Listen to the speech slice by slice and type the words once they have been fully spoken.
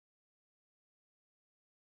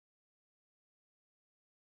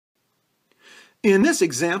In this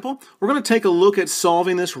example, we're going to take a look at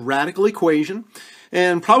solving this radical equation.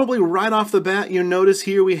 And probably right off the bat, you notice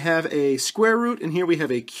here we have a square root and here we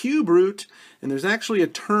have a cube root. And there's actually a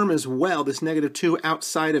term as well, this -2,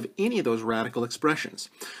 outside of any of those radical expressions.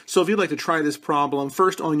 So if you'd like to try this problem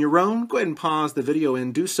first on your own, go ahead and pause the video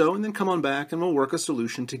and do so, and then come on back and we'll work a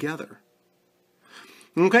solution together.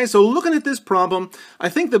 Okay, so looking at this problem, I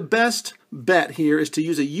think the best bet here is to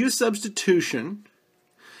use a u-substitution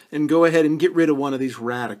and go ahead and get rid of one of these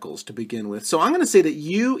radicals to begin with. So I'm going to say that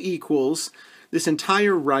u equals this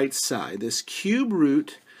entire right side, this cube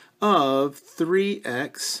root of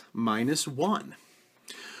 3x minus 1.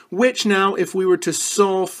 Which now, if we were to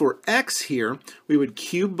solve for x here, we would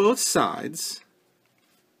cube both sides.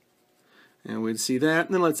 And we'd see that.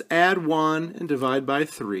 And then let's add 1 and divide by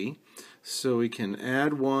 3. So we can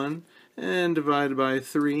add 1 and divide by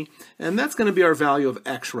 3, and that's going to be our value of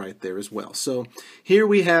x right there as well. So here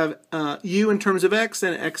we have u in terms of x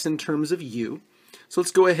and x in terms of u. So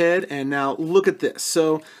let's go ahead and now look at this.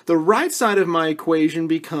 So the right side of my equation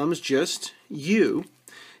becomes just u.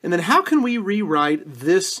 And then how can we rewrite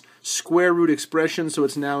this square root expression so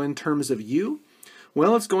it's now in terms of u?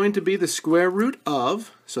 Well, it's going to be the square root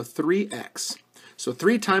of, so 3x. So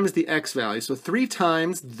 3 times the x value. So 3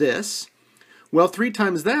 times this. Well, 3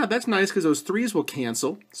 times that, that's nice because those 3's will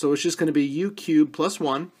cancel. So it's just going to be u cubed plus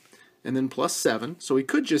 1 and then plus 7. So we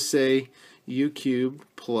could just say u cubed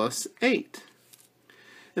plus 8.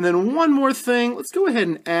 And then one more thing, let's go ahead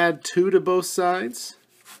and add 2 to both sides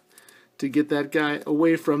to get that guy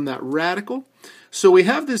away from that radical. So we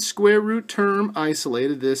have this square root term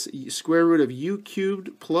isolated, this square root of u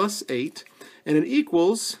cubed plus 8, and it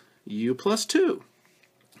equals u plus 2.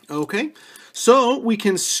 Okay, so we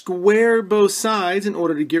can square both sides in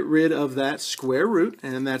order to get rid of that square root,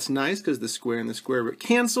 and that's nice because the square and the square root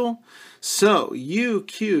cancel. So u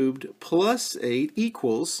cubed plus 8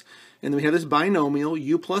 equals, and then we have this binomial,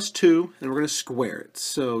 u plus 2, and we're going to square it.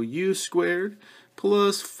 So u squared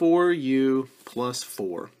plus 4u plus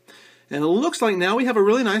 4. And it looks like now we have a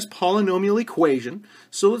really nice polynomial equation.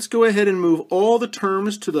 So let's go ahead and move all the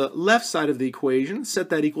terms to the left side of the equation, set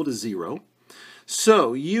that equal to 0.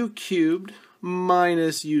 So u cubed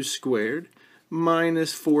minus u squared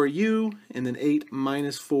minus 4u, and then 8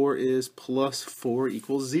 minus 4 is plus 4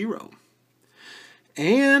 equals 0.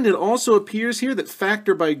 And it also appears here that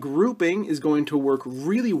factor by grouping is going to work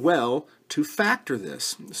really well to factor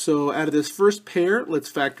this. So out of this first pair, let's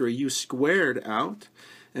factor a u squared out,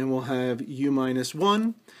 and we'll have u minus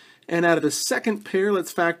 1. And out of the second pair,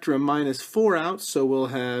 let's factor a minus 4 out, so we'll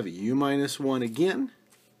have u minus 1 again.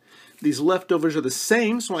 These leftovers are the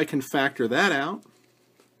same, so I can factor that out.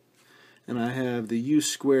 And I have the u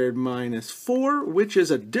squared minus 4, which is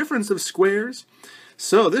a difference of squares.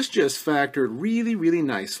 So this just factored really, really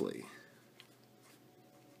nicely.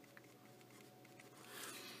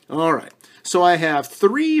 All right, so I have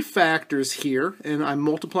 3 factors here, and I'm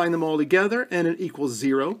multiplying them all together, and it equals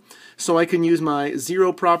 0. So I can use my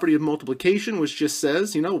 0 property of multiplication, which just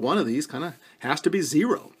says, you know, one of these kind of has to be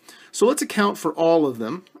 0. So let's account for all of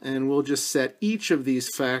them, and we'll just set each of these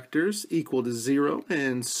factors equal to 0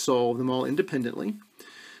 and solve them all independently.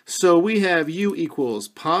 So we have u equals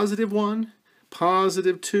positive 1,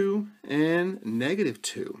 positive 2, and negative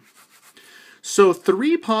 2. So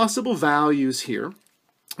 3 possible values here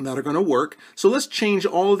that are going to work. So let's change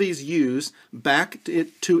all of these u's back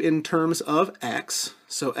to in terms of x.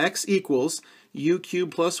 So x equals u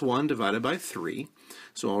cubed plus 1 divided by 3.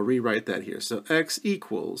 So I'll rewrite that here. So x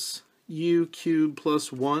equals u cubed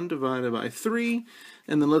plus 1 divided by 3.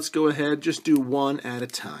 And then let's go ahead, just do one at a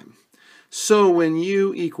time. So when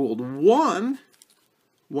u equaled 1,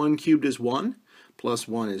 1 cubed is 1, plus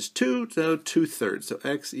 1 is 2, so 2/3. So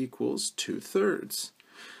x equals 2/3.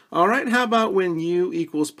 All right, how about when u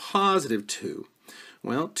equals positive 2?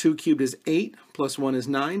 Well, 2 cubed is 8, plus 1 is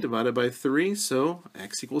 9, divided by 3, so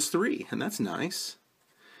x equals 3, and that's nice.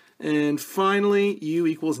 And finally, u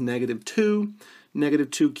equals negative 2.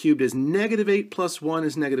 Negative 2 cubed is negative 8, plus 1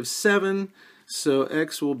 is negative 7, so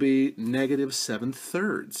x will be negative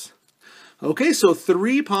 7/3. Okay, so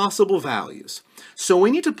 3 possible values. So we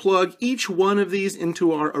need to plug each one of these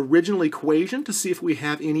into our original equation to see if we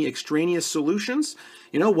have any extraneous solutions,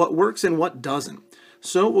 you know, what works and what doesn't.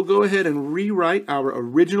 So we'll go ahead and rewrite our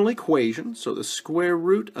original equation. So the square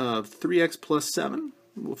root of 3x plus 7,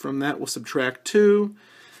 from that we'll subtract 2,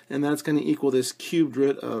 and that's going to equal this cubed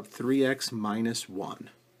root of 3x minus 1.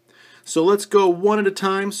 So let's go one at a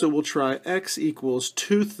time. So we'll try x equals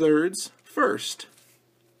 2/3 first.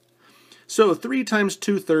 So 3 times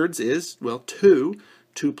 2/3 is, well, 2.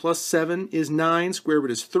 2 plus 7 is 9. Square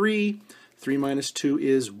root is 3. 3 minus 2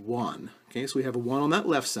 is 1. Okay, so we have a 1 on that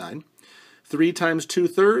left side. 3 times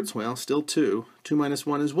 2/3, well, still 2. 2 minus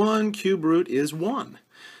 1 is 1. Cube root is 1.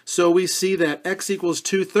 So we see that x equals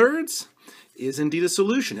 2/3 is indeed a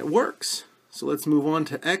solution. It works. So let's move on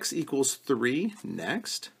to x equals 3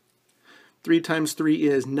 next. 3 times 3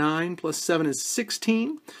 is 9, plus 7 is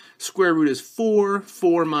 16. Square root is 4.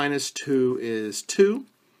 4 minus 2 is 2.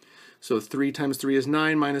 So 3 times 3 is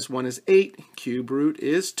 9, minus 1 is 8. Cube root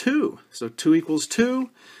is 2. So 2 equals 2.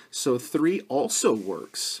 So 3 also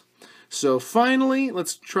works. So finally,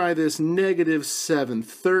 let's try this negative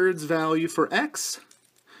 7/3 value for x.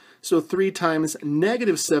 So 3 times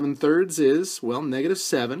negative 7/3 is, well, negative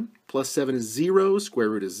 7. Plus 7 is 0. Square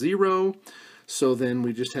root is 0. So then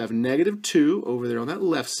we just have negative 2 over there on that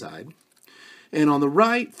left side. And on the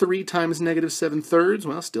right, 3 times negative 7/3,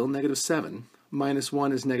 well, still negative 7. Minus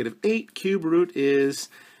 1 is negative 8. Cube root is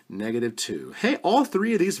negative 2. Hey, all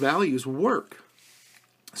three of these values work.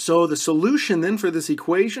 So the solution then for this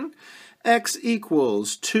equation, x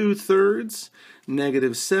equals 2/3,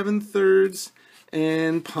 negative 7/3,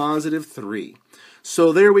 and positive 3.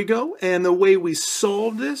 So there we go, and the way we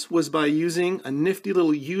solved this was by using a nifty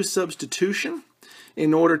little u-substitution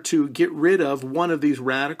in order to get rid of one of these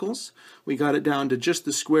radicals. We got it down to just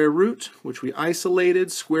the square root, which we isolated,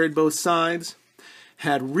 squared both sides,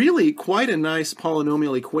 had really quite a nice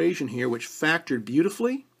polynomial equation here which factored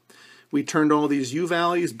beautifully. We turned all these u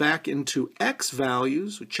values back into x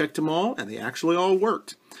values, we checked them all, and they actually all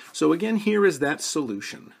worked. So again, here is that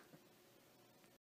solution.